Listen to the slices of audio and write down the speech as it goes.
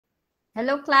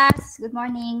Hello, class. Good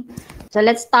morning. So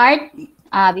let's start.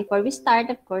 Before we start,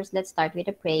 of course, let's start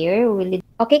with a prayer.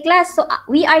 Okay, class. So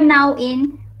we are now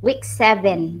in week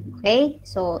 7. Okay?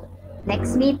 So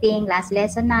next meeting, last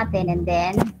lesson natin, and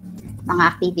then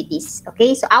mga activities.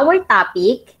 Okay? So our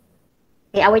topic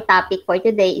for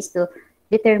today is to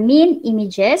determine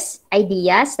images,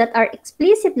 ideas that are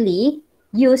explicitly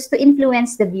used to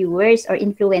influence the viewers or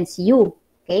influence you.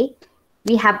 Okay?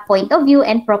 We have point of view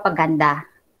and propaganda.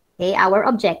 Okay, our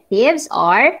objectives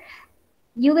are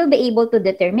you will be able to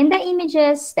determine the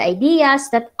images, the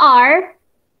ideas that are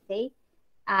okay,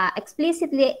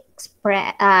 explicitly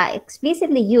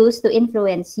used to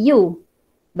influence you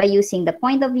by using the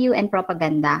point of view and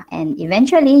propaganda. And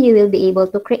eventually, you will be able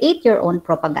to create your own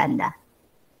propaganda.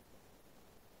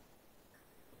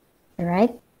 All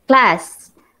right, class.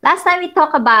 Last time we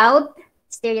talked about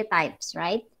stereotypes,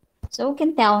 right? So you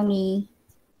can tell me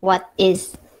what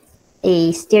is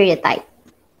a stereotype?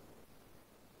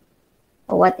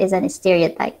 What is an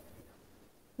stereotype?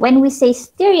 When we say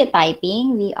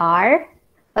stereotyping,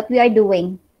 what we are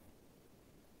doing?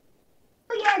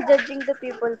 Yeah, judging the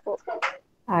people po.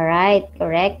 All right,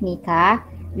 correct, Mika.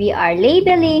 We are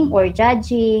labeling or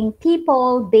judging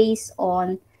people based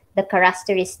on the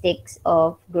characteristics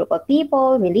of group of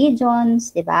people,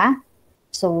 religions, diba?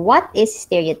 So what is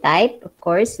stereotype? Of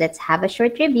course, let's have a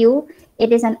short review.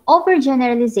 It is an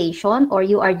overgeneralization, or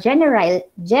you are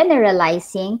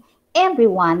generalizing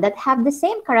everyone that have the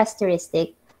same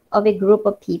characteristic of a group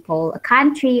of people, a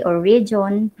country or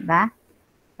region, diba?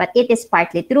 But it is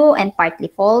partly true and partly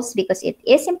false because it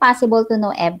is impossible to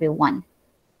know everyone.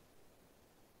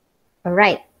 All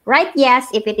right. Write yes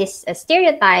if it is a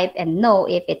stereotype and no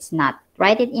if it's not.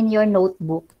 Write it in your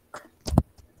notebook.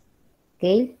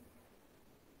 Okay.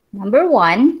 Number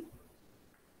 1,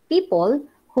 people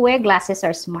who wear glasses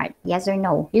are smart. Yes or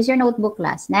no? Use your notebook,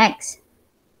 class. Next.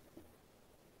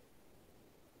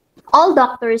 All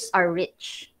doctors are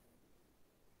rich.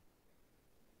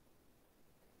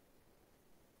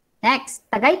 Next,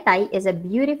 Tagaytay is a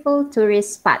beautiful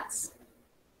tourist spot.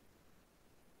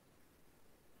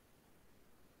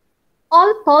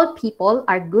 All tall people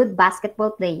are good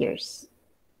basketball players.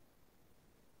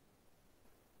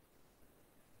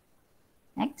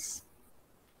 Next.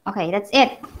 Okay, that's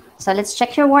it. So let's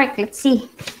check your work. Let's see.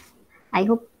 I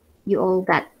hope you all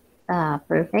got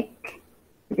perfect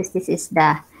because this is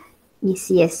the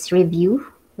easiest review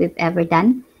we've ever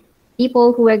done.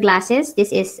 People who wear glasses,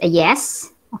 this is a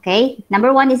yes. Okay,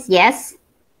 number 1 is yes.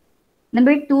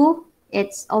 Number 2,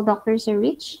 it's all doctors are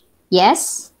rich.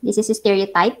 Yes, this is a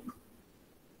stereotype.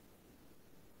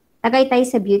 Tagaytay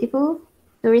is a beautiful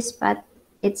tourist spot.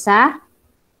 It's a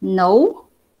no.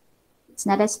 It's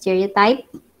not a stereotype.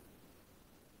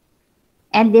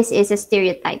 And this is a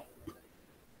stereotype.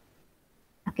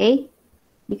 Okay,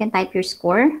 you can type your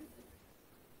score.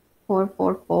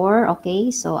 444.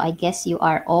 Okay, so I guess you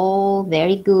are all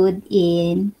very good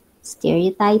in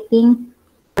stereotyping.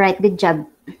 Right, good job.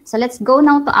 So let's go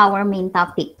now to our main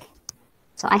topic.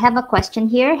 So I have a question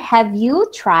here. Have you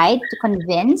tried to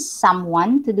convince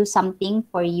someone to do something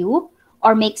for you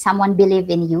or make someone believe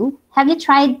in you? Have you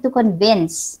tried to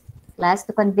convince, class,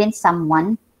 to convince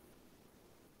someone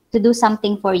to do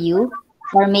something for you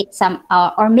or make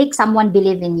someone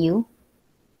believe in you?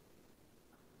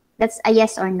 That's a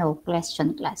yes or no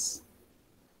question, class.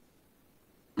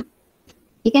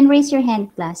 You can raise your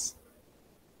hand, class.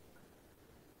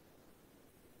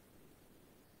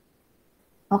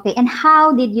 Okay, and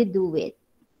how did you do it?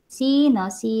 Si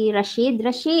Rashid.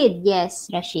 Rashid, yes,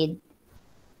 Rashid.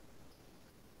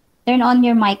 Turn on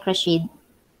your mic, Rashid.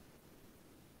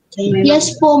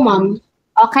 Yes po, ma'am.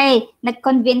 Okay,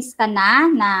 nag-convince ka na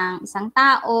ng isang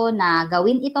tao na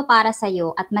gawin ito para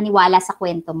sa'yo at maniwala sa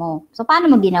kwento mo. So, paano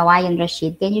mo ginawa yun,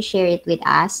 Rashid? Can you share it with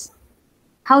us?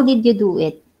 How did you do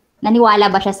it?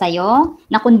 Naniwala ba siya sa'yo?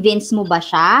 Na-convince mo ba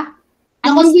siya?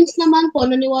 Na-convince naman po,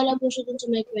 naniwala po siya dun sa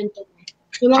may kwento ko.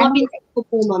 Yung mga pinsan ko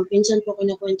po, ma'am, pinsan po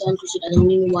kinakwentuhan ko sila,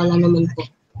 naniniwala naman po.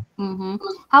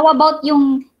 How about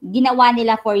yung ginawa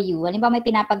nila for you? Halimbawa may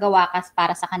pinapagawa ka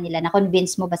para sa kanila,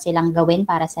 na-convince mo ba silang gawin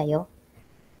para sa'yo?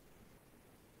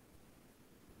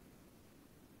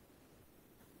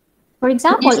 For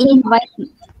example, i-invite,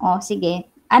 sige.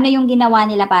 Ano yung ginawa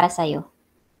nila para sa'yo?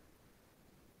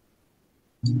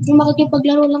 Yung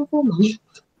makikipaglaro lang po, ma'am.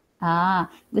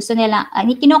 Gusto nila,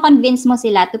 kino-convince mo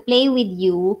sila to play with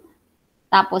you,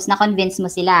 tapos na-convince mo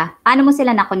sila. Paano mo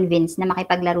sila na-convince na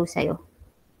makipaglaro sa'yo?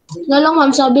 Lang,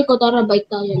 ma'am, sabi ko, tara, bike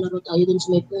tayo, laro tayo dun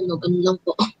sa may puno. Ganun lang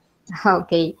po.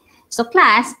 Okay. So,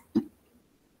 class,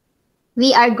 we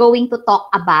are going to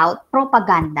talk about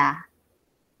propaganda.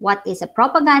 What is a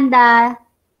propaganda?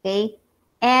 Okay.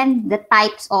 and the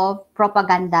types of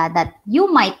propaganda that you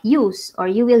might use or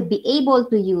you will be able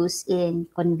to use in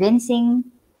convincing,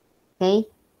 okay,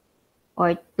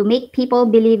 or to make people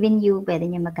believe in you, pwede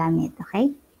nyo magamit,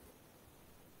 okay?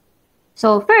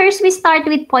 So first, we start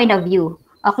with point of view.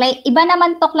 Okay, iba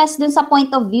naman to class dun sa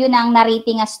point of view ng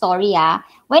narrating a story, ah.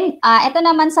 When, ito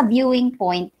naman sa viewing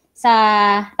point,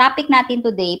 sa topic natin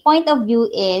today, point of view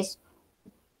is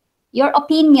your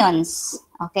opinions,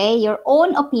 okay? Your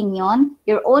own opinion,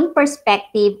 your own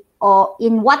perspective o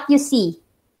in what you see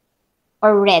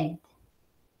or read.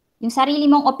 Yung sarili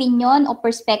mong opinion o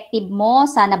perspective mo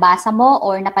sa nabasa mo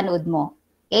or napanood mo,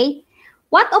 okay?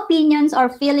 What opinions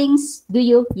or feelings do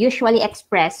you usually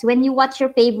express when you watch your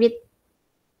favorite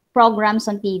programs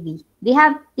on TV? Do you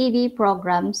have TV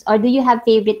programs or do you have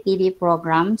favorite TV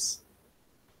programs?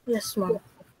 Yes, ma'am.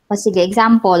 O sige,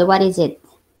 example, what is it?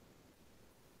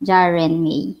 Jaren,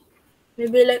 May.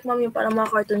 Maybe like, ma'am, yung parang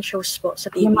mga cartoon shows po sa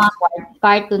TV. Yung mga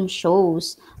cartoon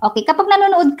shows. Okay, kapag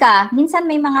nanonood ka, minsan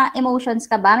may mga emotions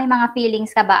ka ba? May mga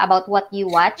feelings ka ba about what you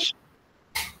watch?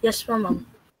 Yes po, ma'am.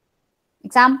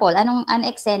 Example, anong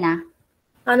eksena?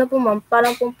 Ano po, ma'am,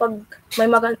 parang po pag may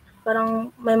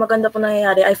maganda po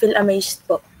nangyayari, I feel amazed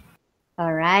po.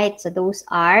 Alright, so those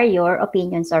are your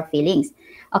opinions or feelings.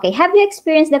 Okay, have you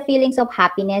experienced the feelings of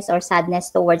happiness or sadness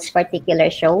towards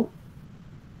particular show?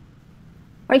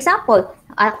 For example,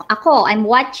 I'm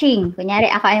watching. Kunyari,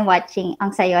 I'm watching.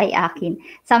 Ang sayo ay akin.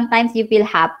 Sometimes you feel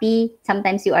happy.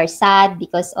 Sometimes you are sad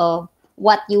because of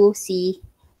what you see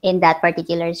in that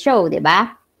particular show, di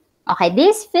ba? Okay,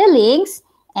 these feelings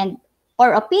and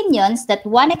or opinions that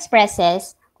one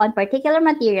expresses on particular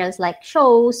materials like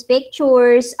shows,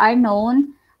 pictures are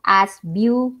known as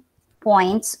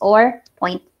viewpoints or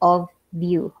point of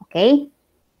view. Okay?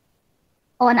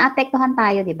 O, naapektuhan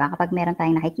tayo, di ba? Kapag meron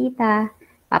tayong nakikita,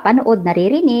 papanood,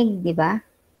 naririnig, di ba?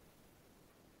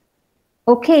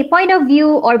 Okay, point of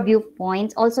view or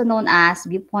viewpoint, also known as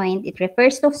viewpoint, it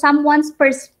refers to someone's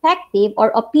perspective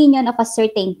or opinion of a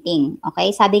certain thing.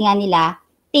 Okay, sabi nga nila,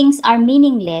 things are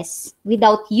meaningless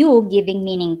without you giving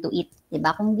meaning to it.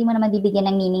 Diba? Kung hindi mo naman bibigyan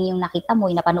ng meaning yung nakita mo,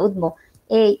 yung napanood mo,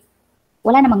 eh,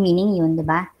 wala namang meaning yun,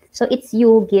 diba? So, it's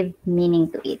you give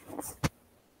meaning to it.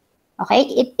 Okay,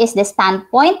 it is the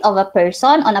standpoint of a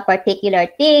person on a particular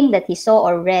thing that he saw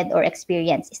or read or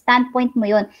experienced. Standpoint mo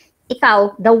yun.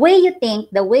 Ikaw, the way you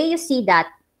think, the way you see that,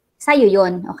 sa'yo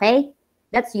yun, okay?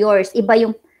 That's yours. Iba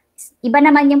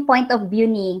naman yung point of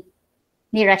view ni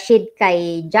Rashid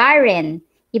kay Jaren.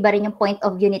 Iba rin yung point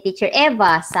of view ni Teacher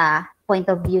Eva sa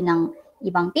point of view ng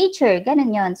ibang teacher.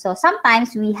 Ganun yun. So,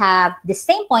 sometimes we have the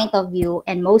same point of view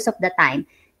and most of the time,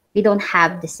 we don't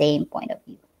have the same point of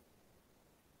view.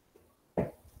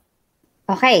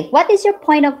 Okay, what is your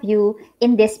point of view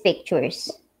in these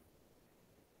pictures?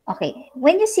 Okay,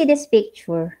 when you see this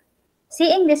picture,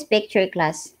 seeing this picture,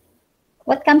 class,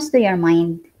 what comes to your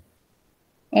mind?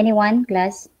 Anyone,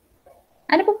 class?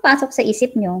 Ano pong pasok sa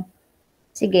isip nyo?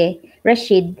 Sige,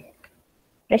 Rashid.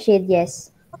 Rashid,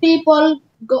 yes. People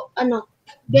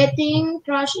getting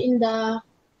trash in the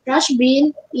trash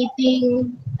bin,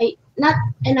 eating not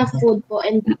enough food po,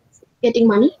 and getting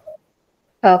money.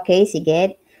 Okay,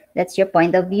 sige. That's your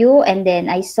point of view. And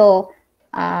then I saw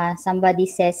somebody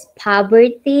says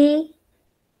poverty.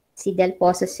 Si Del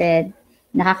Pozo said,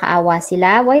 nakakaawa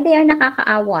sila. Why they are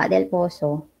nakakaawa, Del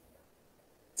Pozo?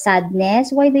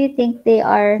 Sadness. Why do you think they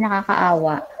are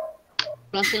nakakaawa?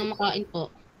 Wala silang makain po.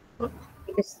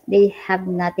 Because they have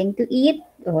nothing to eat.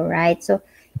 Alright, so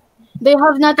they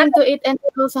have nothing to eat and they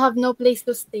also have no place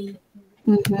to stay.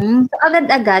 So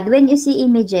agad-agad, when you see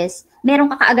images,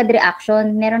 meron ka kaagad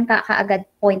reaction, meron ka kaagad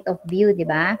point of view, di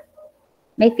ba?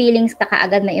 May feelings ka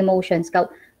kaagad, may emotions ka.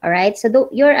 Alright, so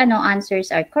your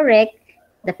answers are correct.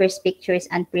 The first picture is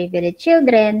unprivileged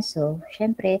children. So,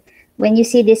 syempre, when you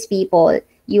see these people,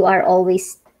 you are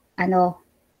always,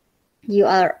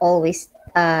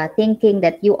 thinking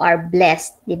that you are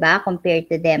blessed, di ba? Compared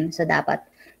to them. So, dapat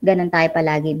ganun tayo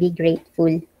palagi. Be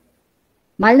grateful.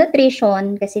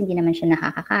 Malnutrition, kasi hindi naman siya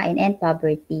nakakakain, and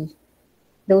poverty.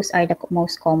 Those are the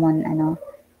most common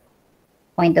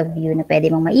point of view na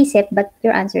pwede mong maisip, but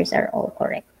your answers are all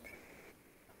correct.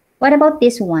 What about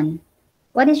this one?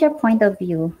 What is your point of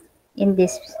view in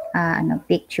these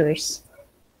pictures?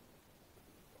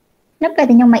 Ano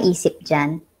pwede niyong maisip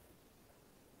dyan?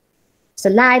 So,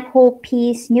 life, hope,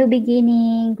 peace, new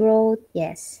beginning, growth,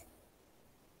 yes.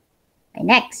 Okay,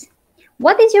 next.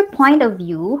 What is your point of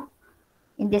view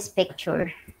in this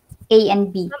picture? A and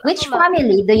B. Which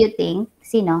family do you think?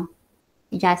 Sino?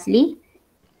 Jasly?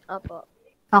 Opo.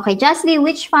 Okay, Jasly,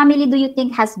 which family do you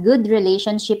think has good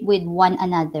relationship with one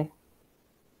another?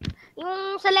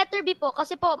 Yung sa letter B po,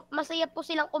 kasi po, masaya po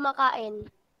silang kumakain.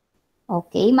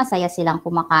 Okay, masaya silang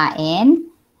kumakain.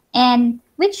 And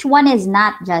which one is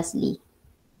not, Jasly?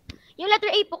 Yung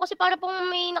letter A po, kasi para pong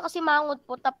may nakasimangot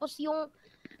po. Tapos yung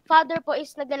father po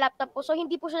is nagla-laptop po. So,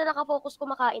 hindi po siya nakafocus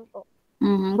kumakain po.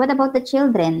 What about the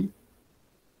children?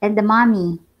 And the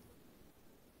mommy?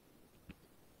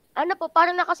 Ano po,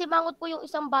 parang nakasimangot po yung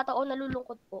isang bata o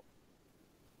nalulungkot po.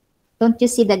 Don't you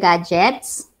see the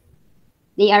gadgets?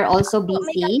 They are also May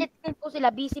busy. gadget din po sila,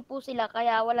 busy po sila.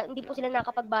 Kaya hindi po sila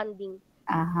nakapag-bonding.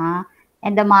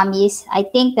 And the mommies, I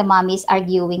think the mommies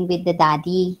arguing with the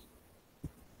daddy.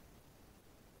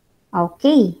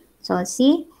 Okay. So,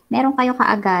 see? Meron kayo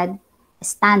kaagad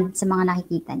stand sa mga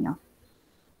nakikita nyo.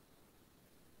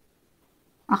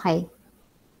 Okay.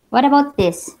 What about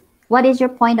this? What is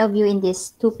your point of view in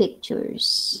these two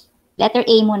pictures? Letter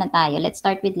A muna tayo. Let's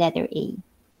start with letter A.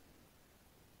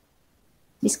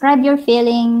 Describe your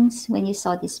feelings when you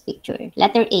saw this picture.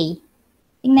 Letter A.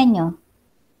 Tingnan nyo.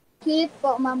 Kilit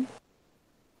po, ma'am.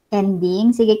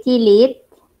 Ending. Sige, kilit.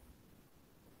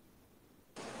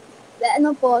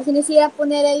 Ano po, sinisira po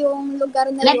nila yung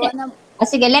lugar na Letter, yun.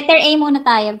 sige, letter A muna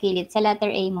tayo, kilit. Sa letter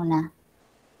A muna.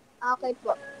 Okay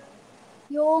po.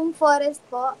 Yung forest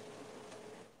po.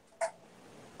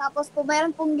 Tapos po,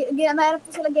 mayroon po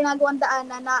sila ginagawang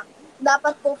daanan na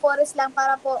dapat po forest lang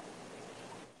para po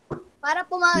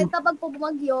kapag po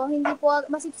bumagyo, hindi po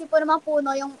masipsip po ng mga puno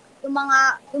yung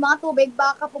mga tubig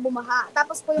baka po bumaha.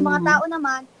 Tapos po yung mga tao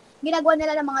naman, ginagawa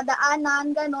nila ng mga daanan,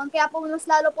 ganon. Kaya po mas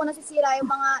lalo po nasisira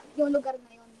yung lugar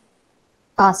na yun.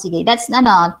 Oh, sige. That's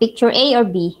picture A or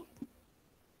B?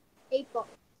 A po.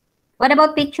 What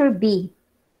about picture B?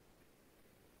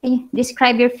 Can you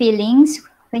describe your feelings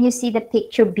when you see the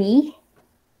picture B?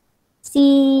 Si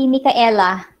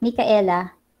Micaela.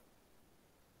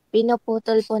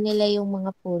 Pinuputol po nila yung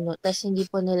mga puno, tapos hindi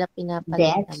po nila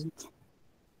pinapalitan.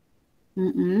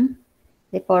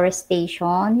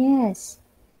 Deforestation, yes.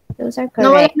 Those are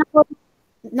correct.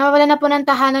 Nawala na po ng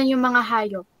tahanan yung mga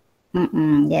hayop.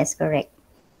 Yes, correct.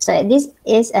 So this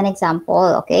is an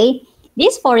example, okay?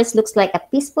 This forest looks like a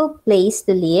peaceful place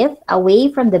to live,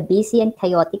 away from the busy and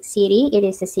chaotic city. It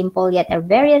is a simple yet a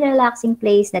very relaxing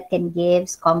place that can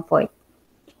give comfort.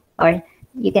 Or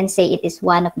you can say it is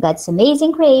one of God's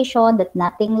amazing creation that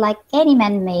nothing like any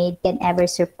man-made can ever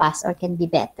surpass or can be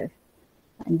better.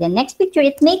 And the next picture,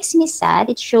 it makes me sad.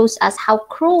 It shows us how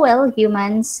cruel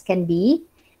humans can be,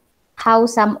 how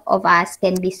some of us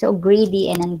can be so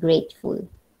greedy and ungrateful.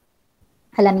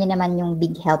 Alam niyo naman yung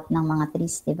big help ng mga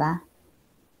trees, di ba?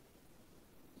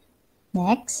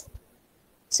 Next.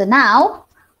 So now,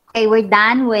 okay, we're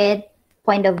done with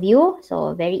point of view.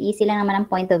 So very easy lang naman ang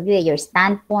point of view. Your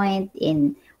standpoint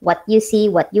in what you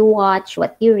see, what you watch,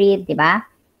 what you read, di ba?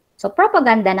 So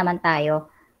propaganda naman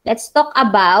tayo. Let's talk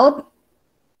about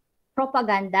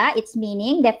propaganda, its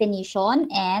meaning, definition,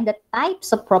 and the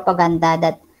types of propaganda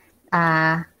that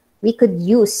we could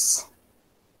use.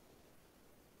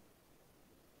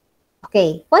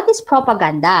 Okay, what is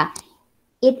propaganda?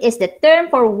 It is the term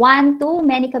for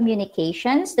one-to-many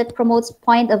communications that promotes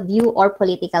point of view or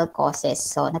political causes.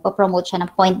 So, napopromote siya ng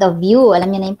point of view.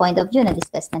 Alam niyo na yung point of view,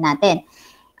 na-discuss na natin.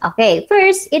 Okay,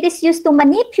 first, it is used to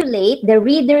manipulate the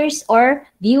reader's or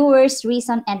viewer's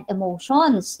reason and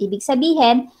emotions. Ibig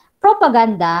sabihin,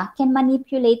 propaganda can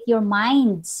manipulate your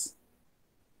minds.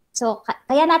 So,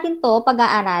 kaya natin to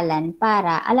pag-aaralan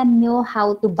para alam nyo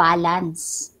how to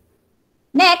balance.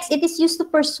 Next, it is used to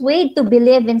persuade to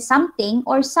believe in something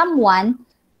or someone,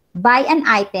 buy an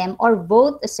item, or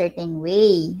vote a certain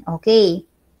way. Okay.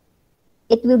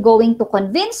 It will going to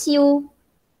convince you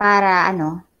para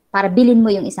bilhin mo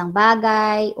yung isang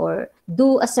bagay or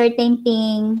do a certain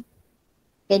thing.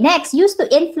 Okay, next, used to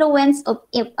influence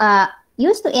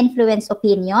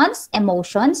opinions,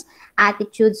 emotions,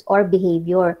 attitudes, or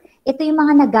behavior. Ito yung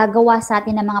mga nagagawa sa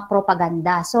atin ng mga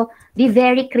propaganda. So, be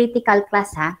very critical,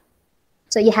 class, ha?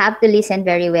 So, you have to listen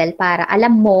very well para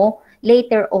alam mo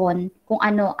later on kung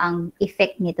ano ang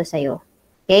effect nito sa'yo.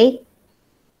 Okay?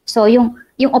 So, yung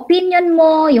opinion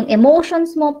mo, yung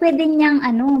emotions mo, pwede niyang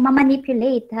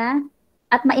ma-manipulate, ha?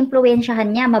 At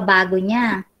ma-impluwensyahan niya, mabago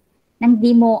niya. Nang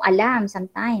di mo alam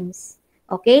sometimes.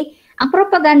 Okay? Ang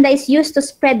propaganda is used to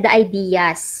spread the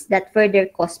ideas that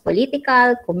further cause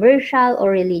political, commercial,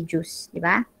 or religious. Di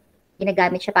ba?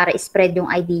 Ginagamit siya para spread yung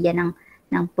idea ng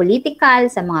political,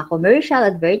 sa mga commercial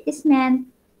advertisement,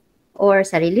 or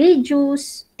sa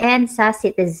religious, and sa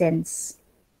citizens.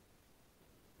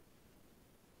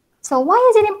 So why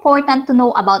is it important to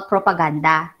know about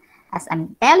propaganda? As I've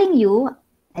been telling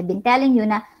you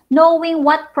na knowing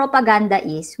what propaganda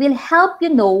is will help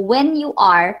you know when you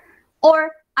are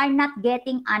or are not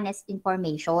getting honest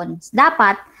information.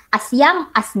 Dapat, as young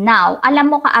as now,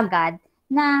 alam mo kaagad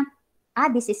na,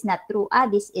 this is not true,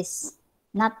 this is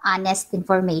not honest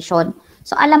information.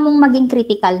 So, alam mong maging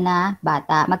critical na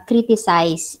bata,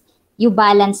 mag-criticize, you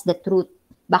balance the truth.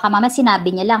 Baka mama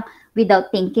sinabi niya lang without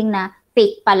thinking na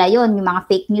fake pala yon, yung mga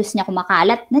fake news niya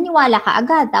kumakalat, naniwala ka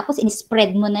agad, tapos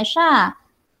in-spread mo na siya.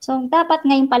 So, dapat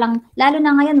ngayon palang, lalo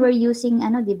na ngayon, we're using,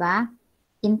 di ba?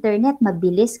 Internet,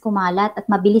 mabilis kumalat at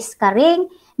mabilis ka rin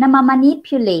na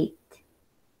ma-manipulate.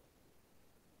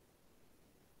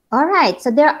 Alright,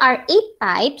 so there are 8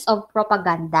 types of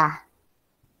propaganda.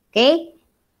 Okay?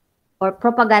 Or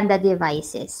propaganda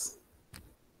devices.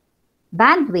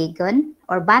 Bandwagon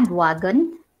or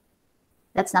bandwagon.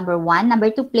 That's number 1. Number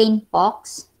 2, plain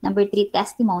fox. Number 3,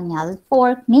 testimonial.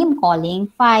 4, name calling.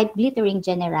 5, glittering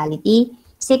generality.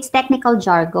 6, technical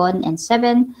jargon. And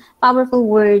 7, powerful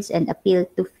words and appeal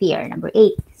to fear. Number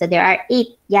 8. So there are 8.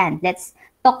 Yan. Let's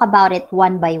talk about it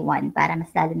one by one para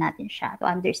mas lalo natin siya to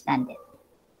understand it.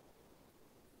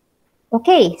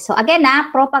 Okay. So again,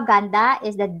 propaganda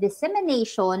is the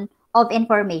dissemination of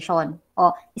information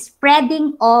or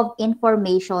spreading of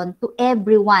information to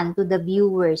everyone, to the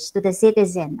viewers, to the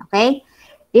citizen. Okay?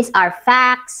 These are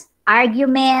facts,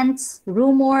 arguments,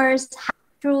 rumors,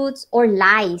 truths, or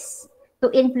lies to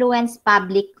influence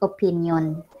public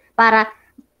opinion. Para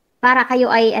kayo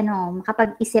ay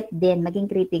makapag-isip din, maging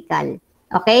critical.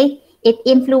 Okay? It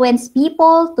influence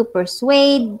people to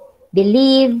persuade,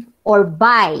 believe, or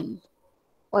buy,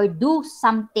 or do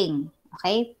something.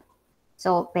 Okay?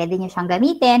 So, pwede nyo siyang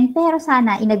gamitin, pero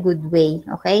sana in a good way.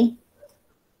 Okay?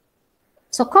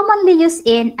 So, commonly used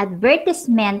in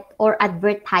advertisement or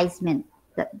advertisement.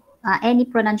 Any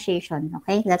pronunciation.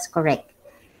 Okay? That's correct.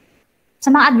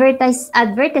 Sa mga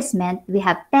advertisement, we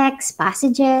have text,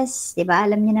 passages, diba?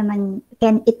 Alam niyo naman,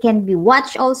 it can be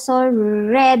watched also,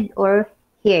 read, or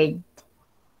heard.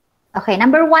 Okay,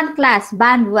 number 1 class,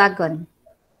 bandwagon.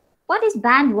 What is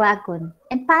bandwagon?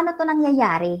 And paano to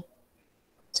nangyayari?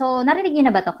 So, narinig niyo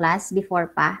na ba to class before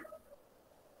pa?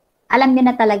 Alam niyo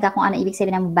na talaga kung ano ibig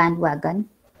sabihin ng bandwagon?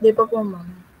 Di pa po, ma'am.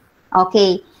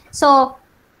 Okay. So,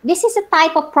 this is a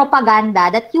type of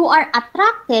propaganda that you are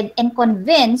attracted and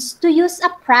convinced to use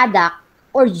a product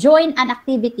or join an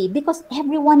activity because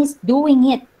everyone is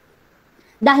doing it.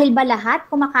 Dahil ba lahat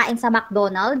kumakain sa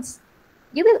McDonald's?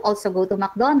 You will also go to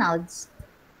McDonald's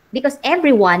because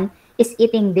everyone is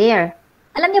eating there.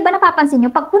 Alam niyo ba, napapansin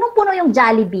niyo, pag punong-puno yung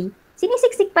Jollibee,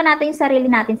 sinisiksik pa natin yung sarili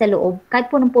natin sa loob kahit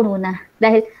punong-puno na.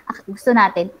 Dahil gusto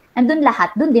natin, nandun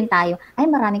lahat, dun din tayo. Ay,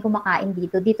 maraming kumakain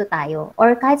dito, dito tayo.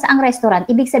 Or kahit sa ang restaurant,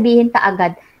 ibig sabihin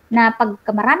kaagad na pag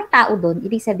maraming tao dun,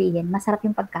 ibig sabihin, masarap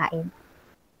yung pagkain.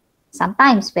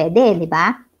 Sometimes, pwede, di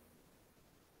ba?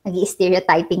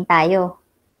 Nag-i-stereotyping tayo.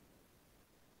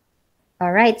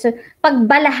 Alright, so pag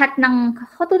ba lahat ng,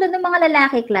 katulad ng mga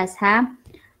lalaki class,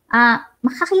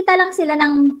 makakita lang sila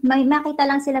may makita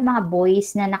lang sila mga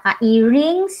boys na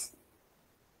naka-earrings.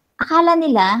 Akala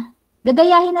nila,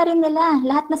 gagayahin na rin nila.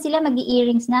 Lahat na sila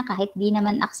mag-earrings na kahit di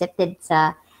naman accepted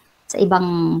sa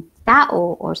ibang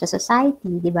tao or sa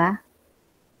society, di ba?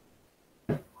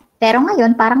 Pero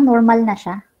ngayon, parang normal na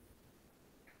siya.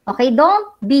 Okay,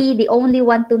 don't be the only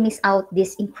one to miss out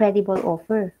this incredible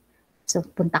offer. So,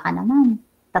 punta ka naman.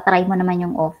 Tatry mo naman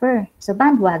yung offer. So,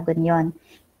 bandwagon yon.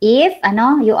 If,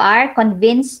 you are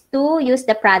convinced to use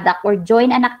the product or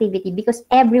join an activity because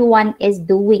everyone is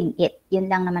doing it.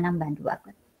 Yun lang naman ang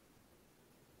bandwagon.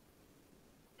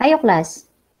 Kayo,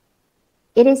 class.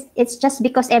 It's just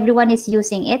because everyone is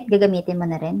using it, gagamitin mo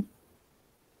na rin.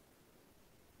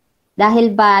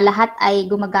 Dahil ba lahat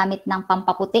ay gumagamit ng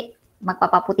pampaputi,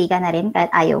 magpapaputi ka na rin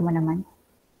kahit ayaw mo naman.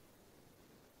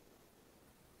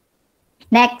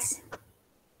 Next,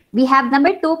 we have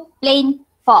number 2, plain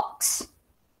fox.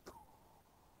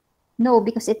 No,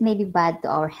 because it may be bad to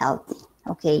our health.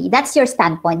 Okay, that's your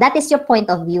standpoint. That is your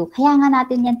point of view. Kaya nga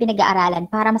natin yan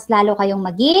pinag-aaralan para mas lalo kayong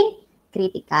maging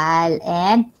critical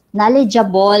and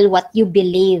knowledgeable what you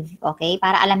believe. Okay,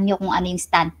 para alam nyo kung ano yung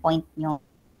standpoint nyo.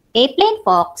 Okay, plain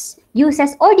fox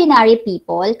uses ordinary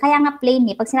people. Kaya nga plain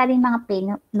pag sinabing mga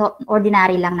plain,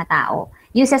 ordinary lang na tao.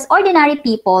 Uses ordinary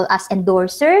people as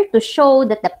endorser to show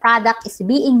that the product is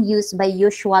being used by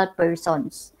usual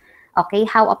persons. Okay,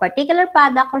 how a particular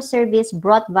product or service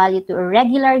brought value to a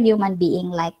regular human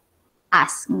being like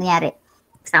us. Nangyari.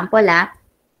 Example,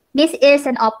 this is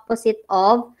an opposite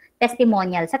of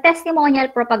testimonial. Sa testimonial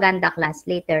propaganda class,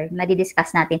 later,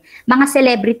 madidiscuss natin, mga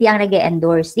celebrity ang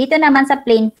nag-endorse. Dito naman sa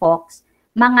plain fox,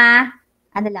 mga,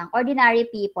 ordinary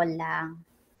people lang.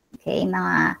 Okay,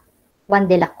 mga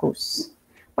Juan de la Cruz.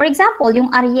 For example,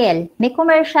 yung Ariel, may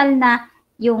commercial na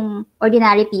yung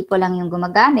ordinary people lang yung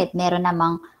gumagamit. Meron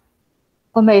namang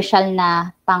commercial na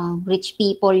pang rich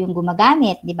people yung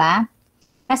gumagamit, di ba?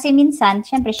 Kasi minsan,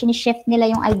 syempre, sinishift nila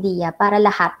yung idea para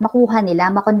lahat makuha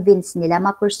nila, makonvince nila,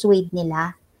 ma-persuade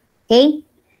nila. Okay?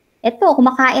 Ito,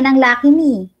 kumakain ng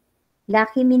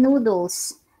Lucky Me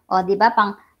noodles. O, di ba?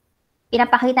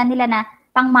 Pinapakita nila na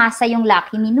pangmasa yung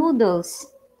Lucky Me noodles.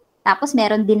 Tapos,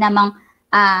 meron din namang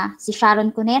si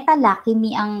Sharon Cuneta, Lucky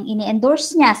Me ang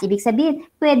ini-endorse niya. Ibig sabihin,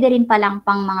 pwede rin palang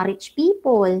pang mga rich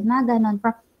people. Mga ganon.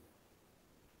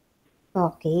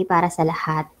 Okay, para sa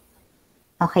lahat.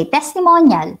 Okay,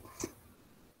 testimonial.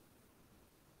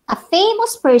 A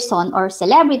famous person or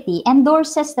celebrity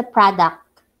endorses the product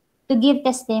to give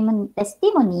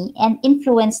testimony and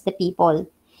influence the people.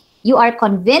 You are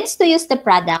convinced to use the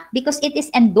product because it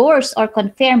is endorsed or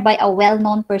confirmed by a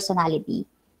well-known personality.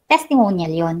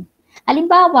 Testimonial yon.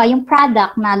 Halimbawa, yung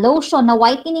product na lotion, na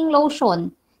whitening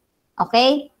lotion.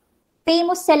 Okay?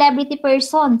 Famous celebrity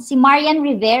person, si Marian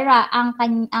Rivera ang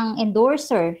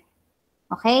endorser.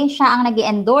 Okay? Siya ang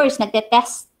nag-endorse,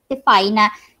 nagte-testify na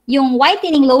yung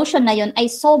whitening lotion na yun ay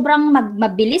sobrang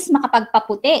mabilis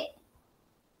makapagpaputi.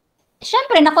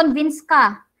 Siyempre, na-convince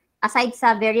ka. Aside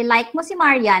sa very like mo si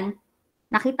Marian,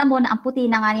 nakita mo na ang puti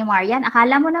na nga ni Marian,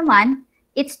 akala mo naman,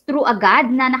 it's true agad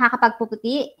na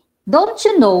nakakapagpuputi. Don't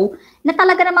you know na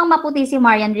talaga namang maputi si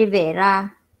Marian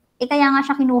Rivera? Kaya nga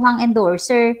siya kinuhang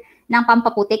endorser ng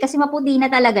pampaputi kasi maputi na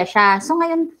talaga siya. So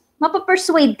ngayon,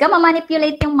 mapapersuade ka,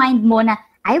 mamanipulate yung mind mo na,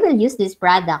 I will use this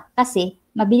product kasi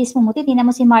mabilis pumuti. Tingnan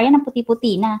mo si Marian, ang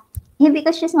puti-puti na.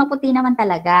 Because she's maputi naman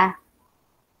talaga.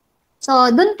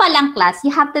 So, dun pa lang, class, you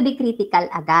have to be critical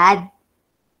agad.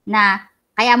 Na,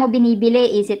 kaya mo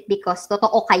binibili, is it because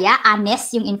totoo kaya,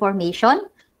 honest yung information?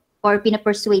 Or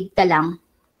pinapersuade ka lang?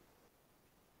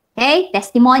 Okay?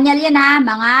 Testimonial yun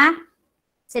mga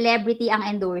celebrity ang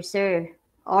endorser.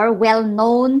 Or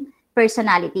well-known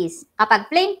personalities. Kapag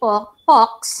plain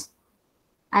Fox,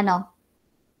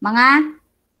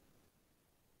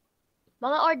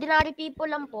 Mga ordinary people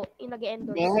lang po yung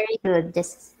nag-endorse. Very good.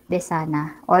 Just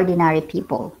sana. Ordinary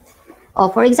people.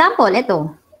 For example,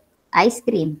 ito. Ice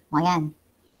cream. Ayan.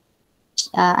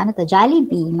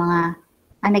 Jollibee. Mga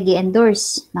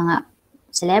nag-endorse. Mga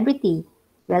celebrity.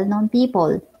 Well-known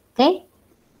people. Okay?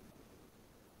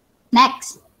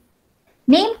 Next.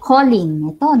 Name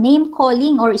calling. Ito, name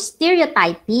calling or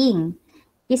stereotyping.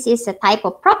 This is a type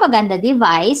of propaganda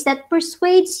device that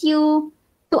persuades you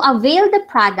to avail the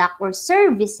product or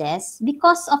services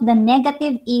because of the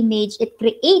negative image it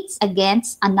creates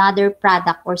against another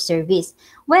product or service.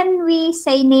 When we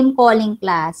say name calling,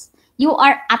 class, you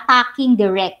are attacking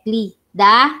directly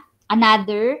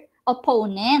another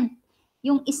opponent.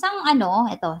 Yung isang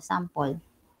ito, sample.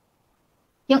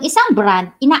 Yung isang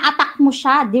brand, ina-attack mo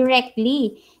siya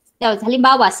directly.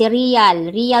 Halimbawa, si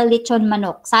Real Lechon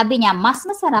Manok. Sabi niya, mas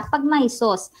masarap pag may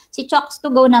sauce. Si Chokes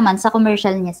to Go naman, sa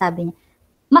commercial niya, sabi niya,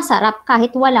 masarap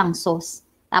kahit walang sauce.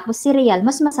 Tapos si Real,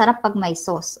 mas masarap pag may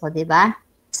sauce. O, diba?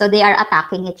 So, they are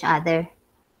attacking each other.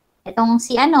 Itong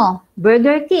si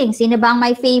Burger King. Sino ba ang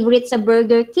may favorite sa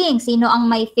Burger King? Sino ang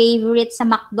may favorite sa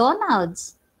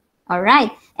McDonald's?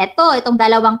 Alright. Itong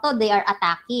dalawang to, they are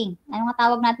attacking. Anong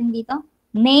tawag natin dito?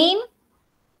 Name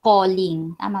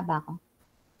calling. Tama ba ako?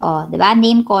 Diba?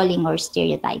 Name calling or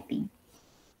stereotyping.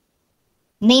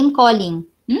 Name calling.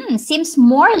 Seems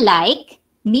more like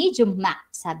medium Mac,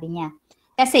 sabi niya.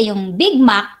 Kasi yung Big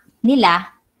Mac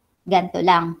nila, ganito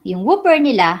lang. Yung Whopper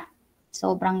nila,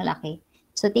 sobrang laki.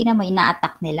 So, tingnan mo,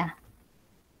 ina-attack nila.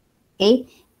 Okay?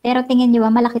 Pero tingnan nyo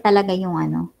ba, malaki talaga yung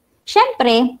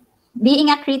Siyempre, being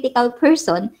a critical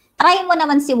person, try mo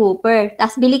naman si Whopper,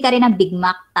 tapos bili ka rin ng Big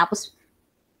Mac, tapos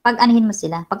pag-anihin mo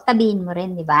sila, pagtabihin mo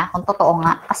rin, di ba? Kung totoo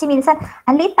nga. Kasi minsan,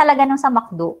 ang liit talaga nung sa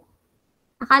McDo.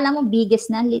 Akala mo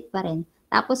biggest na, liit pa rin.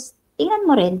 Tapos, tingnan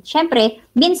mo rin. Siyempre,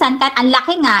 minsan, kahit ang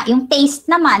laki nga, yung taste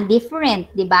naman, different,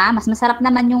 di ba? Mas masarap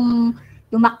naman yung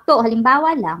McDo,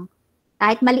 halimbawa lang.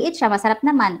 Kahit maliit siya, masarap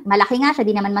naman. Malaki nga siya,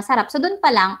 di naman masarap. So, dun pa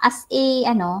lang, as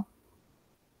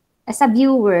a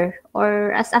viewer, or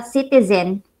as a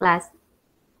citizen, class,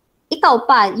 ikaw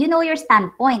pa, you know your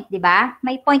standpoint, di ba?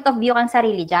 May point of view kang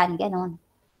sarili dyan, ganon.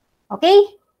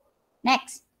 Okay?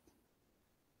 Next.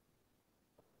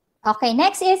 Okay,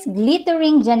 next is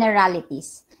glittering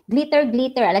generalities. Glitter.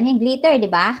 Alam niyo yung glitter, di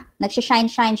ba?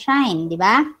 Nagsha-shine, di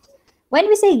ba?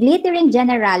 When we say glittering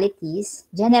generalities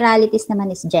naman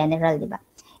is general, di ba?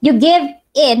 You give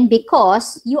in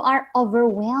because you are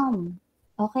overwhelmed.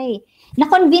 Okay.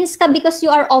 Na-convince ka because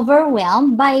you are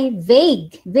overwhelmed by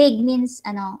vague. Vague means,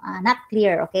 not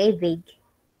clear, okay? Vague.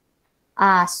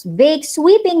 Vague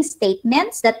sweeping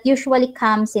statements that usually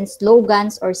comes in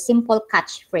slogans or simple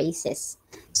catchphrases.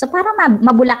 So parang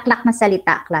mabulaklak na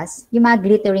salita, class. Yung mga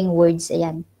glittering words,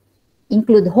 ayan.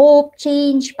 Include hope,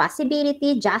 change,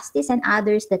 possibility, justice, and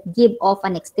others that give off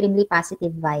an extremely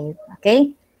positive vibe.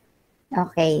 Okay?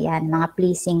 Okay, yan. Mga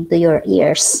pleasing to your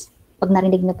ears. Pag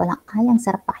narinig nyo pa lang, ay, ang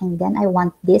sarap pakinggan. I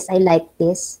want this. I like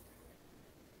this.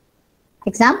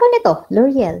 Example nito,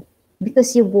 L'Oreal.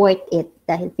 Because you worth it.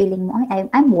 Dahil feeling mo, ay,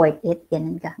 I'm worth it.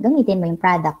 Ganun ka. Gamitin mo yung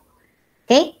product.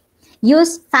 Okay?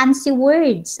 Use fancy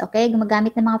words. Okay?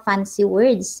 Gumagamit ng mga fancy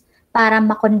words para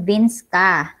ma-convince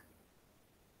ka.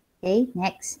 Okay?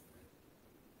 Next.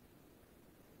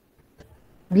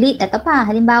 Ito pa,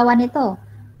 halimbawa nito.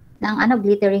 Ng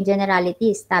glittering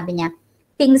generalities. Sabi niya,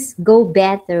 things go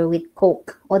better with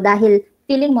Coke. O dahil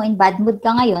feeling mo in bad mood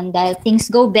ka ngayon, dahil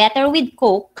things go better with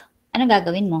Coke, ano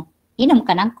gagawin mo? Inom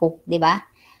ka ng Coke, di ba?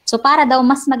 So para daw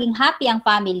mas maging happy ang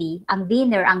family, ang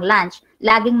dinner, ang lunch,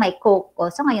 laging may Coke. O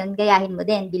so ngayon, gayahin mo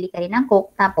din, bili ka rin ng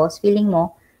Coke, tapos feeling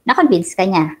mo, na-convince ka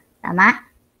niya. Tama?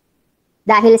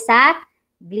 Dahil sa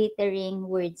glittering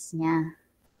words niya.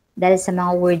 Dahil sa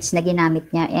mga words na ginamit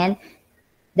niya. And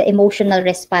the emotional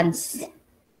response.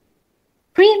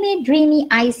 Creamy, dreamy,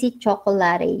 icy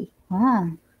chocolate.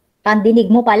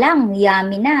 Pandinig mo pa lang,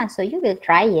 yummy na. So you will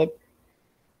try it.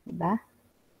 Diba?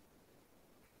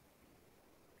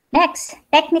 Next,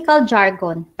 technical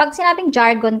jargon. Pag sinabing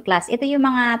jargon class, ito yung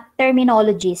mga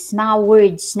terminologies, mga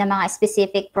words na mga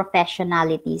specific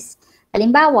professionalities.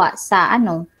 Halimbawa, sa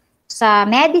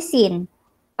medicine,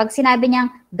 pag sinabi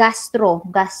niyang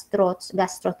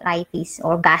gastroenteritis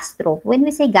or gastro. When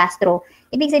we say gastro,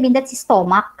 ibig sabihin that's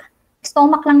stomach.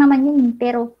 Stomach lang naman yun,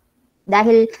 pero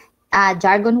dahil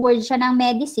jargon word siya ng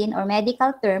medicine or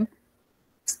medical term,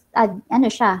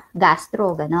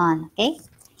 gastro, ganon. Okay?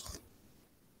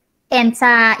 And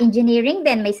sa engineering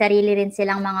din, may sarili rin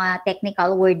silang mga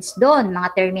technical words doon,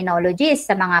 mga terminologies.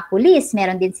 Sa mga police,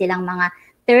 meron din silang mga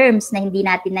terms na hindi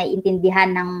natin naiintindihan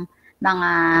ng mga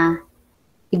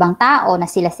ibang tao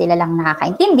na sila lang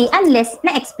nakakaintindi unless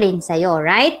na-explain sa'yo,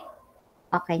 right?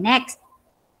 Okay, next.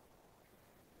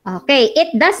 Okay,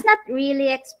 it does not really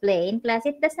explain, plus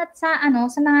it does not sa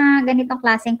mga ganitong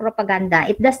klaseng propaganda,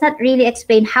 it does not really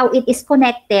explain how it is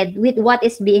connected with what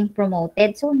is being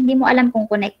promoted. So hindi mo alam kung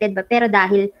connected ba, pero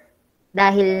dahil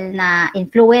na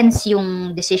influence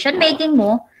yung decision making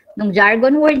mo ng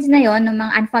jargon words na yon, ng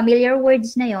mga unfamiliar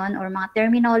words na yon or mga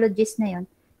terminologies na yon,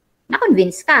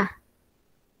 na-convince ka.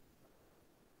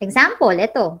 Example,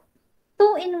 ito.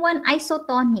 2-in-1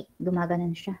 isotonic.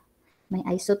 Gumaganon siya. May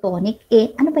isotonic.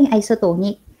 Ano ba yung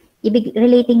isotonic?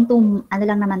 Relating to,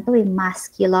 lang naman to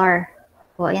muscular.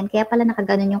 O, ayan, kaya pala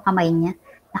nakaganon yung kamay niya.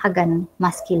 Nakaganon,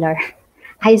 muscular.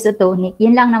 Isotonic.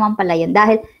 Yun lang naman pala yun.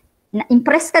 Dahil,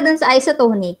 na-impress ka dun sa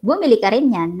isotonic, bumili ka rin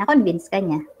yan. Na-convince ka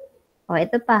niya. O,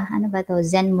 ito pa. Ano ba to?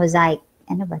 Zen Mosaic.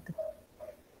 Ano ba to?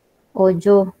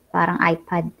 Audio. Parang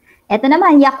iPad. Ito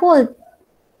naman, Yakult.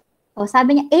 O,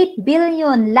 sabi niya, 8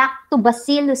 billion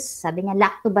lactobacillus. Sabi niya,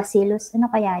 lactobacillus.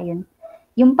 Ano kaya yun?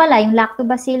 Yung pala, yung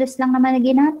lactobacillus lang naman na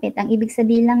ginamit. Ang ibig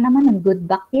sabihin lang naman ng good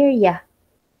bacteria.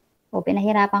 O,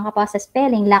 pinahirapan ka pa sa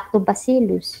spelling,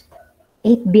 lactobacillus.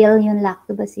 8 billion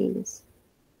lactobacillus.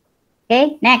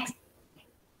 Okay, next.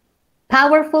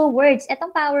 Powerful words.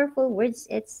 Etong powerful words,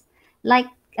 it's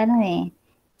like,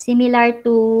 similar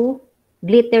to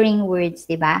glittering words,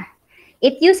 di ba?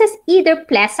 It uses either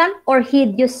pleasant or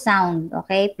hideous sound.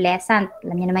 Okay? Pleasant.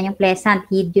 Alam niyo naman yung pleasant.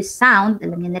 Hideous sound.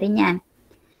 Alam niyo na rin yan.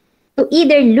 To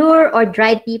either lure or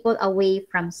drive people away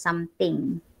from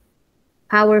something.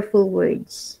 Powerful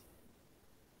words.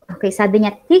 Okay, sabi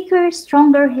niya, thicker,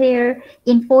 stronger hair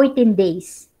in 14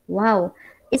 days. Wow.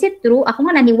 Is it true? Ako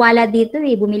nga naniwala dito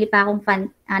eh. Bumili pa akong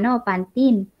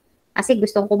Pantene. Kasi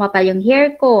gusto kong kumapal yung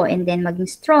hair ko and then maging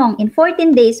strong. In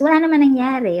 14 days, wala naman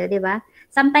nangyari. Di ba?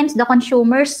 Sometimes the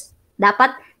consumers,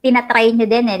 dapat tinatry nyo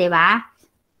din di ba?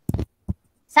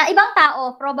 Sa ibang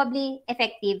tao, probably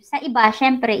effective. Sa iba,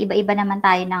 syempre, iba-iba naman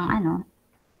tayo ng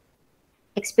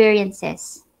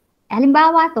experiences.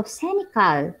 Halimbawa to,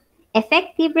 Senecal,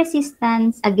 effective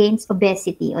resistance against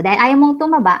obesity. O dahil ayaw mong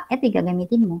tumaba, ito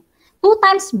gagamitin mo. 2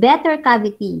 times better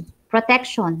cavity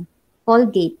protection,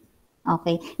 Colgate.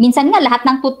 Okay. Minsan nga, lahat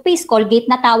ng toothpaste, Colgate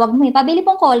na tawag mo eh. Pabili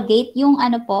pong Colgate, yung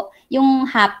yung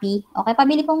Happy. Okay,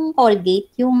 pabili pong Colgate,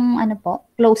 yung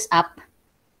close up.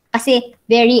 Kasi,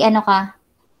 very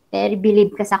very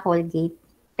believe ka sa Colgate.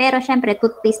 Pero, syempre,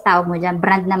 toothpaste tawag mo dyan.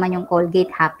 Brand naman yung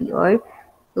Colgate Happy or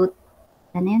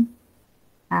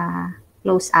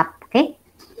close up. Okay?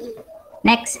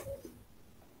 Next.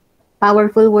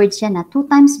 Powerful words yan 2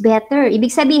 times better.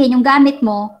 Ibig sabihin, yung gamit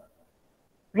mo,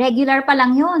 Regular pa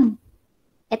lang yun.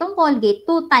 Etong Colgate,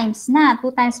 2 times na, 2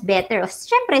 times better.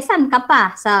 Siyempre, saan ka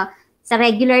pa? Sa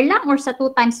regular lang or sa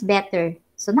 2 times better?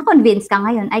 So, na-convince ka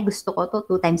ngayon, ay gusto ko to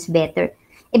 2 times better.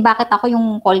 Eh, bakit ako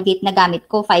yung Colgate na gamit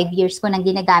ko, 5 years ko nang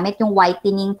ginagamit, yung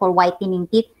whitening for whitening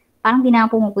teeth, parang di na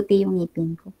pumuputi yung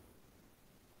ngipin ko.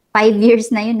 5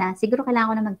 years na yun siguro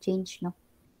kailangan ko na mag-change, no?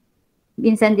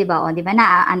 Minsan, di ba,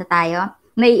 na ano tayo,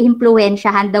 may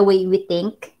impluwensyahan the way we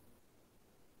think.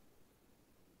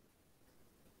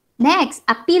 Next,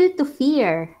 appeal to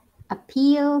fear.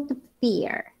 Appeal to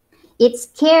fear. It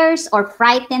scares or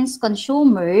frightens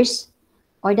consumers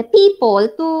or the people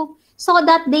so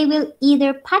that they will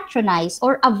either patronize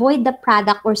or avoid the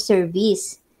product or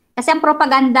service. Kasi ang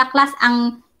propaganda class,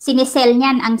 ang sinisell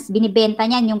niyan, ang binibenta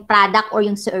niyan, yung product or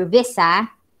yung service,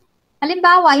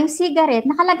 Halimbawa, yung cigarette,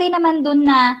 nakalagay naman dun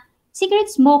na cigarette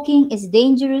smoking is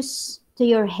dangerous to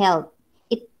your health.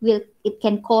 It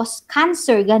can cause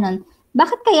cancer, ganun.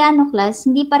 Bakit kaya, no, class,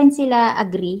 hindi pa rin sila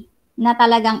agree na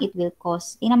talagang it will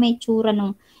cause? Tingnan mo yung tsura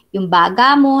nung yung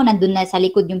baga mo, nandun na sa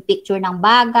likod yung picture ng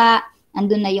baga,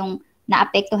 nandun na yung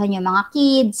naapektuhan yung mga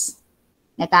kids,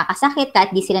 nagkakasakit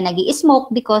kahit di sila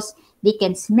nag-i-smoke because they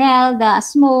can smell the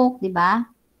smoke, di ba?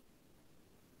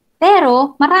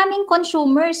 Pero maraming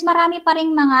consumers, marami pa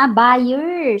ring mga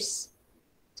buyers.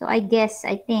 So I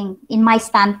think, in my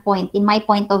standpoint, in my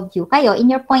point of view, kayo,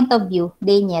 in your point of view,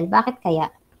 Daniel, bakit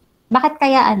kaya? Bakit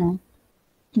kaya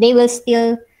they will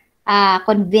still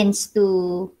convinced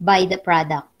to buy the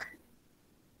product?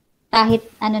 Kahit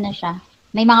na siya,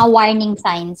 may mga warning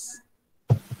signs.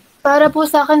 Para po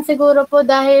sa akin siguro po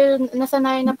dahil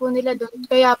nasanay na po nila doon.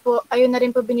 Kaya po, ayun na rin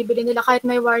po binibili nila kahit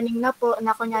may warning na po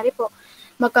na kunyari po,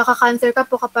 magkaka-cancer ka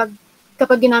po kapag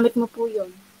ginamit mo po yun.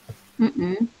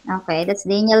 Okay, that's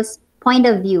Daniel's point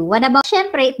of view. What about,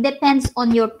 syempre, it depends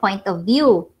on your point of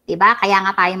view. Diba? Kaya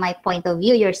nga tayo my point of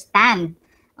view, your stand.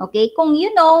 Okay? Kung you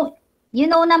know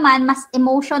naman, mas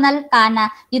emotional ka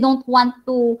na you don't want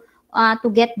to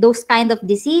get those kind of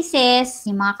diseases,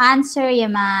 yung mga cancer,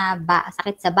 yung mga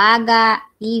sakit sa baga,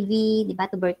 TB, diba?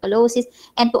 Tuberculosis,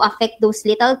 and to affect those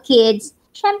little kids,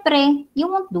 syempre, you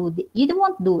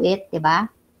don't do it, diba?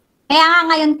 Kaya nga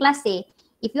ngayon, class,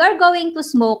 if you are going to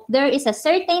smoke, there is a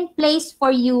certain place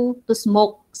for you to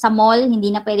smoke. Sa mall,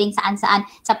 hindi na pwedeng saan-saan.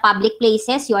 Sa public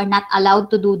places, you are not allowed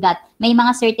to do that. May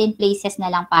mga certain places na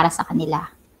lang para sa kanila.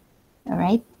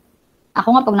 Alright?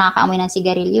 Ako nga, pag nakakaamoy ng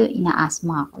sigarilyo,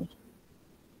 ina-asthma ako.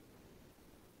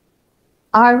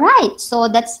 Alright,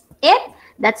 so that's it.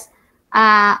 That's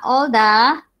all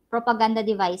the propaganda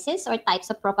devices or types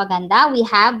of propaganda. We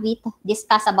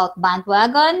discussed about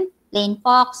bandwagon, plain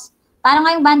fox. Paano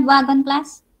nga yung bandwagon,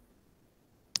 class?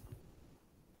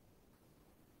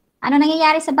 Ano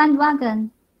nangyayari sa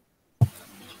bandwagon?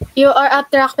 You are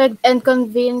attracted and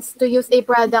convinced to use a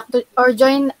product or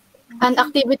join an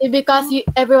activity because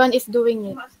everyone is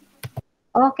doing it.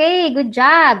 Okay, good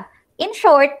job. In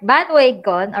short,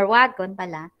 bandwagon or wagon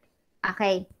pala.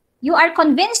 Okay. You are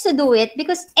convinced to do it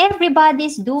because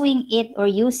everybody's doing it or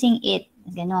using it.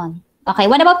 Ganon. Okay,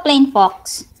 what about plain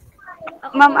fox?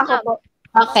 Ma'am, ako po.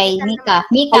 Okay, Mika.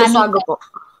 Alisago po.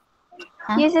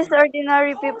 Uses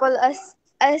ordinary people as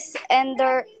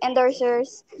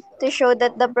endorsers to show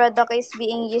that the product is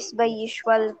being used by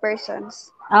usual persons.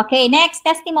 Okay, next,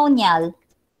 testimonial.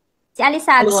 Si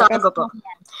Alisago. Alisago po.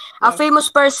 A famous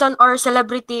person or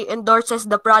celebrity endorses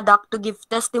the product to give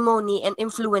testimony and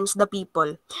influence the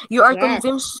people. You are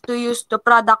convinced to use the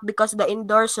product because the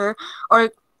endorser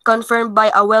or confirmed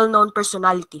by a well-known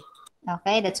personality.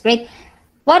 Okay, that's great.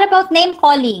 What about name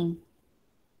calling?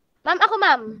 Ma'am, ako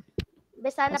ma'am.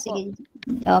 Besana po.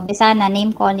 Besana,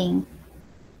 name calling.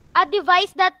 A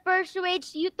device that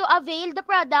persuades you to avail the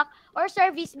product or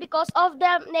service because of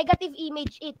the negative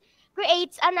image it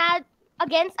creates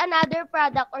against another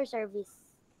product or service.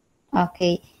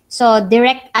 Okay. So,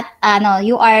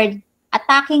 you are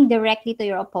attacking directly to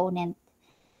your opponent.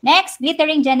 Next,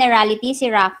 glittering generality, si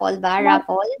Raffle ba?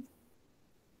 Raffle?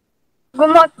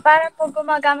 Para po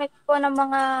gumagamit po ng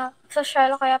mga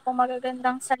social kaya po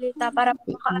magagandang salita para po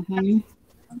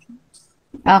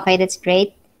Okay, that's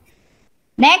great.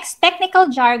 Next, technical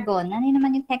jargon. Ano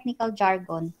naman yung technical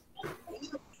jargon?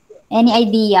 Any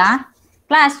idea?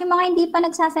 Class, yung mga hindi pa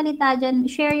nagsasalita dyan,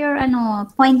 share your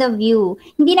point of view.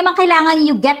 Hindi naman kailangan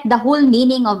you get the whole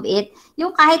meaning of it.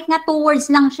 Yung kahit nga 2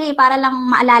 words lang siya, para lang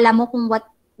maalala mo kung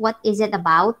what is it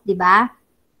about, di ba?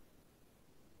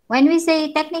 When we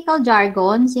say technical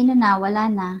jargon, sino na? Wala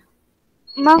na.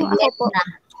 Ma'am, ako po. Na.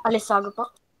 Alisago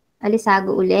po.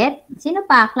 Alisago ulit. Sino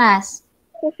pa, class?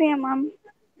 Sofia, ma'am.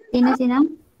 Sino?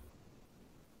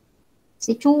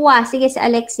 Si Chua. Sige, si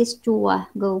Alexis Chua.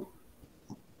 Go.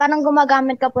 parang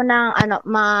gumagamit ka po ng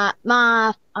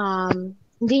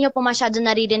hindi nyo po masyado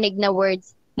naririnig na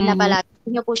words na palagi.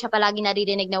 Hindi nyo po siya palagi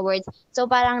naririnig na words. So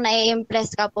parang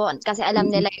nai-impress ka po kasi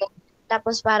alam nila yun.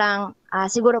 Tapos parang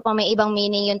siguro po may ibang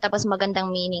meaning yun tapos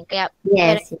magandang meaning. Kaya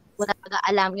pero po talaga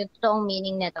alam yung totoong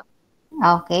meaning nito.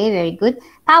 Okay, very good.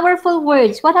 Powerful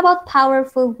words. What about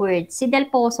powerful words? Si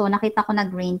Del Poso, nakita ko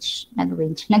nag-raise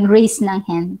ng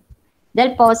hand.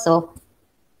 Del Poso.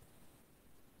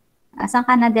 Asan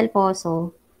ka na, Del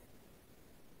Poso?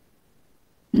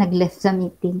 Nag-left sa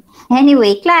meeting.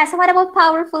 Anyway, class, what about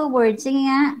powerful words? Sige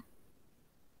nga.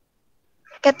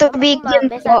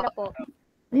 Katubigan po.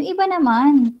 Yung iba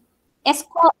naman.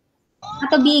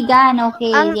 Katubigan, okay.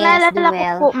 Ang Yes, naalala Duel. ko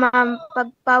po, ma'am, pag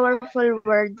powerful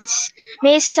words,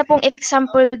 may isa pong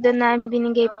example doon na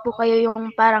binigay po kayo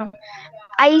yung parang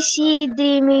icy,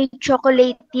 dreamy,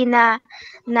 chocolatey na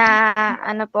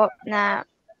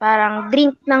parang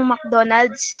drink ng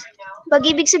McDonald's. Pag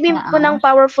ibig sabihin po ng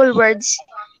powerful words,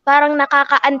 parang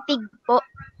nakakaantig po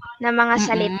na mga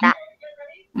salita.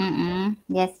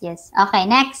 Yes, yes. Okay,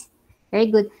 next. Very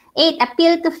good. 8,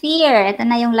 appeal to fear. Ito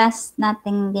na yung last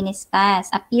nating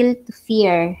diniscuss. Appeal to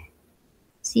fear.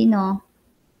 Sino?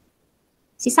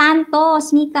 Si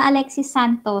Santos. Mika Alexis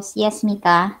Santos. Yes,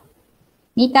 Mika.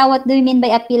 Mika, what do you mean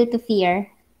by appeal to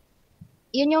fear?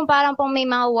 Yun yung parang pong may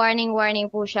mga warning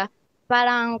po siya.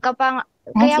 Parang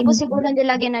kaya po siguro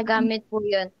nila ginagamit po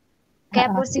yun.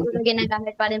 Kaya po siguro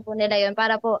ginagamit pa rin po nila yun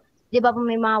para po, di ba po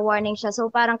may mga warning siya. So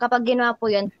parang kapag ginawa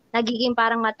po yun, nagiging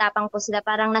parang matapang po sila.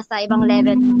 Parang nasa ibang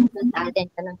level sa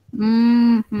atin.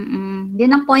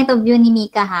 Yun ang point of view ni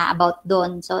Mika about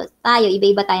doon. So tayo,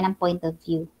 iba-iba tayo ng point of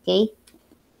view. Okay?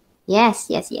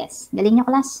 Yes, yes, yes. Galing nyo,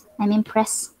 class. I'm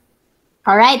impressed.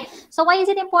 Alright. So why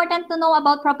is it important to know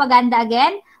about propaganda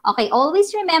again? Okay,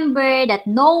 always remember that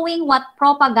knowing what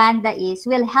propaganda is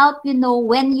will help you know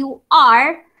when you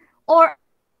are or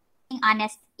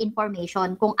honest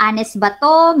information. Kung honest ba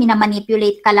to,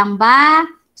 minamanipulate ka lang ba?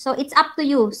 So it's up to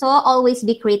you. So always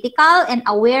be critical and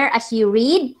aware as you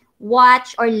read,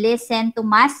 watch, or listen to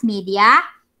mass media.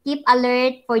 Keep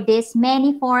alert for these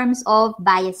many forms of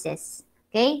biases.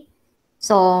 Okay?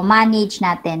 So manage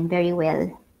natin very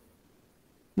well.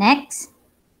 Next.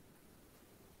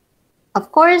 Of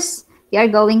course, you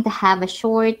are going to have a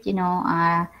short,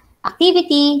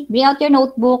 activity. Bring out your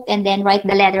notebook and then write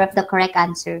the letter of the correct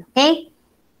answer. Okay?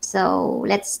 So,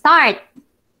 let's start.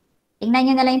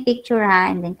 Tingnan nyo na lang yung picture ha,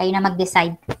 and then kayo na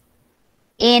mag-decide.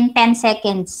 In 10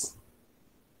 seconds.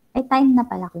 Ay, time na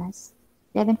pala, class.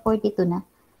 11:42 na.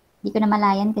 Hindi ko na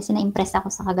malayan kasi na-impress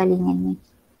ako sa kagalingan niya.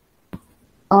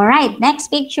 Alright, next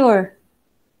picture.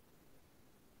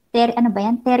 Ano ba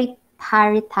yan?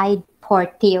 Terrified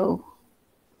Portio.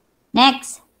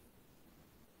 Next.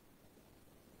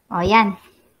 O, yan.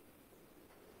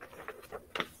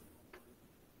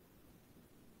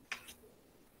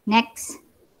 Next.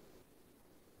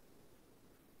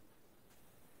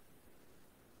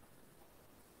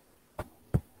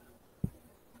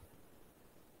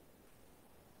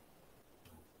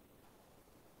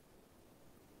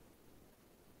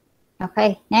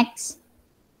 Okay, next.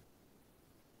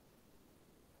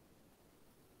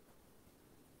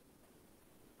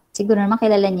 Siguro naman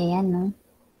kilala niyo yan, no?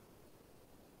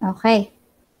 Okay.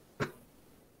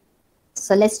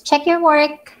 So, let's check your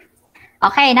work.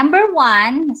 Okay, number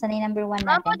 1. Nasaan yung number 1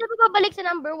 natin? Pwede ba babalik sa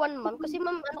number 1, ma'am? Kasi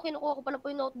ma'am, kinukuha ko pala po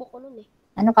yung notebook ko nun eh.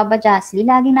 Ano ka ba, Jasly?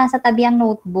 Laging nasa tabi ang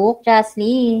notebook,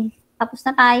 Jasly. Tapos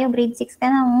na tayo. Grade 6 ka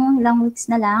na, oh. Ilang weeks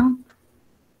na lang.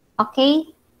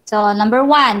 Okay? So, number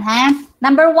 1, ha?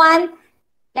 Number 1,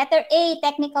 letter A,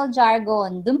 technical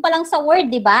jargon. Doon pa lang sa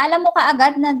word, di ba? Alam mo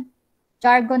kaagad na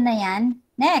jargon na yan.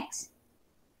 Next.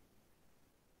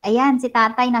 Ayan, si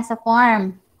tatay nasa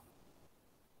farm.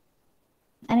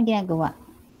 Ano ginagawa?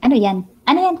 Ano yan?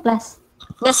 Ano yan, class?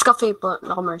 Nescafe po,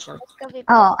 na commercial.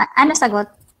 Oh, ano sagot?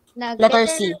 Letter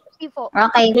C.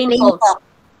 Okay, plain fox.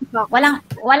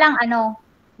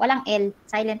 Walang L,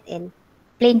 silent L.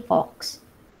 Plain fox.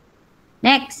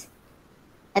 Next.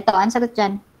 Ito, ano sagot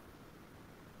dyan?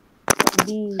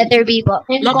 Letter B po.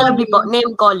 Letter B po,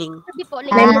 name calling.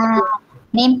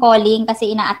 Name calling kasi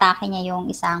inaatake niya yung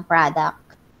isang product.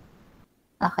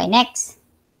 Okay, next.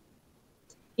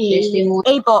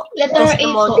 A po. Letter A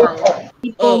po.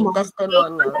 Testimonial.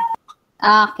 Testimonial.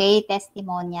 Okay,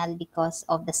 testimonial because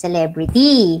of the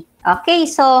celebrity. Okay,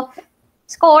 so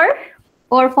score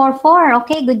 444.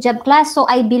 Okay, good job, class. So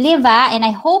I believe and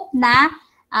I hope na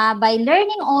by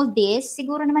learning all this,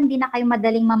 siguro naman din na kayo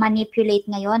madaling ma-manipulate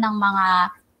ngayon ng mga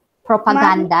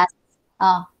propaganda.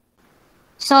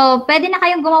 So, pwede na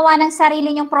kayong gumawa ng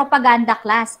sarili nyong propaganda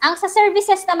class. Ang sa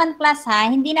services naman class ha,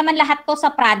 hindi naman lahat to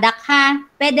sa product ha.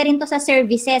 Pwede rin to sa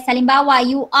services. Halimbawa,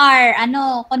 you are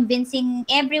convincing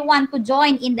everyone to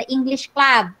join in the English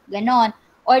club, ganon,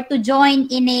 or to join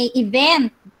in a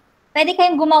event. Pwede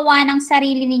kayong gumawa ng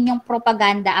sarili ninyong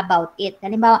propaganda about it.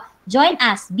 Halimbawa, join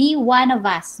us, be one of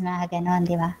us, mga ganon,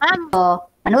 di ba? So,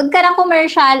 manood ka ng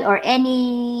commercial or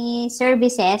any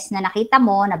services na nakita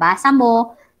mo, nabasa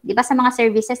mo, di ba sa mga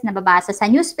services na babasa sa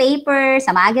newspaper,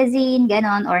 sa magazine,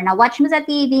 ganon, or na-watch mo sa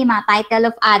TV, mga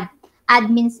title of ad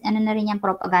means, ano na rin yung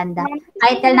propaganda.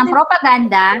 Title ng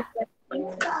propaganda,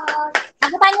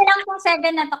 sagutan nyo lang kung 7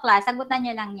 na to class, sagutan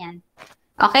nyo lang yan.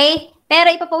 Okay? Pero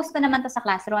ipopost ko naman to sa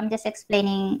classroom. I'm just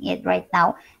explaining it right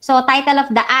now. So, title of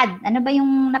the ad. Ano ba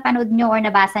yung napanood nyo or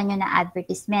nabasa nyo na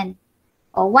advertisement?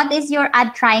 O, what is your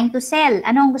ad trying to sell?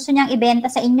 Anong gusto niyang ibenta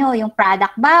sa inyo? Yung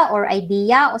product ba or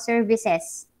idea o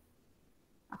services?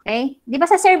 Okay? Di ba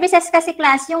sa services kasi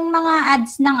class, yung mga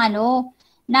ads ng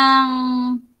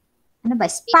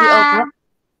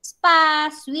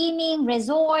spa, swimming,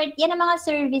 resort, yan ang mga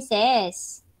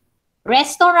services.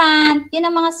 Restaurant, yun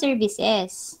ang mga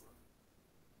services.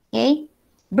 Okay?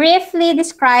 Briefly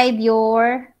describe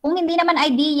kung hindi naman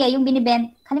idea, yung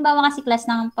binibenta, halimbawa kasi class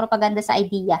ng propaganda sa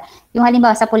idea, yung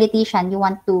halimbawa sa politician, you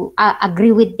want to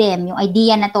agree with them, yung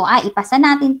idea na to, ipasa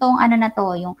natin tong ano na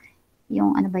to,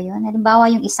 yung ano ba yun? Halimbawa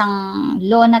yung isang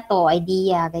law na to,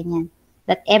 idea, ganyan,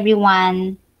 that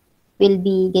everyone will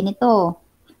be ganito,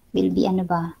 will be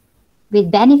will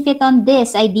benefit on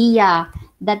this idea,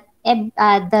 that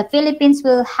the Philippines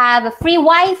will have a free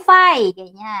Wi-Fi.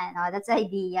 Ganyan. That's the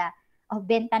idea.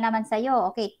 Benta naman sa'yo.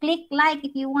 Okay, click like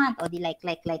if you want. Di like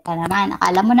ka naman.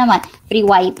 Akala mo naman, free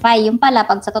Wi-Fi. Yung pala,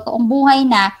 pag sa totoong buhay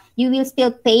na, you will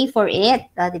still pay for it.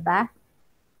 Diba?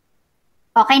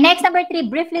 Okay, next, number 3,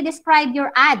 briefly describe your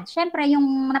ad. Siyempre,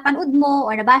 yung napanood mo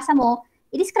or nabasa mo,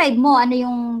 i-describe mo ano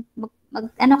yung,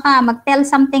 mag-tell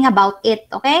something about it.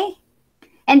 Okay?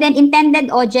 And then,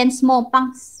 intended audience mo,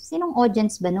 sinong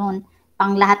audience ba nun?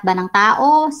 Pang lahat ba ng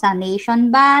tao? Sa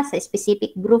nation ba? Sa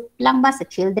specific group lang ba? Sa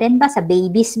children ba? Sa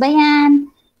babies ba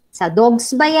yan? Sa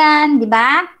dogs ba yan? Di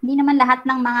ba? Hindi naman lahat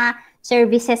ng mga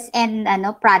services and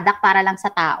product para lang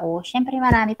sa tao. Siyempre,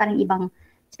 marami pa rin ibang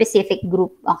specific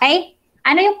group. Okay?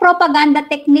 Ano yung propaganda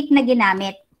technique na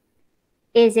ginamit?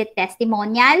 Is it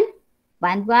testimonial,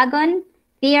 bandwagon,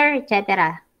 fear,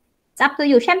 etc.? It's up to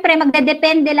you. Siyempre,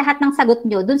 magdedepende lahat ng sagot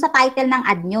nyo dun sa title ng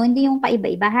ad nyo, hindi yung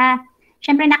paiba-iba ha.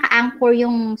 Siyempre, naka-anchor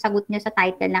yung sagot nyo sa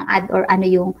title ng ad or ano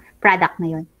yung product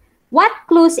na yun. What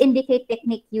clues indicate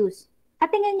technique use?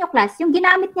 Katingin nyo class, yung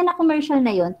ginamit niya na commercial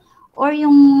na yun or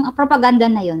yung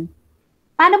propaganda na yun,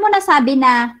 paano mo nasabi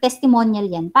na testimonial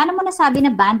yan? Paano mo nasabi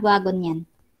na bandwagon yan?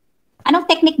 Anong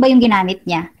technique ba yung ginamit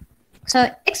niya? So,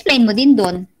 explain mo din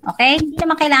dun. Okay? Hindi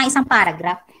naman kailangan isang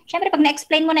paragraph. Siyempre, pag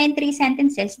na-explain mo na in 3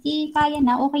 sentences, di kaya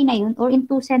na, okay na yun. Or in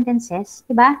 2 sentences,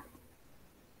 diba?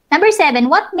 Number 7,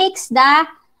 what makes the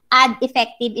ad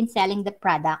effective in selling the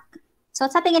product? So,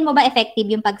 sa tingin mo ba effective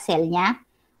yung pag-sell niya?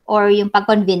 Or yung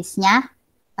pag-convince niya?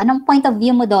 Anong point of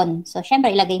view mo doon? So,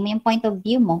 syempre, ilagay mo yung point of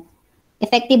view mo.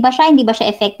 Effective ba siya? Hindi ba siya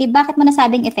effective? Bakit mo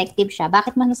nasabing effective siya?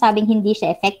 Bakit mo nasabing hindi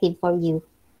siya effective for you?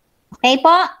 Okay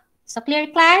po? So,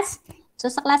 clear class? So,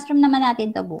 sa classroom naman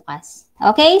natin to bukas.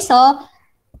 Okay? So,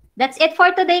 that's it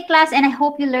for today, class, and I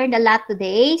hope you learned a lot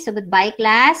today. So, goodbye,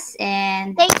 class,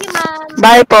 and Thank you, ma'am.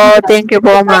 Bye po. Thank you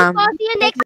po, ma'am. See you next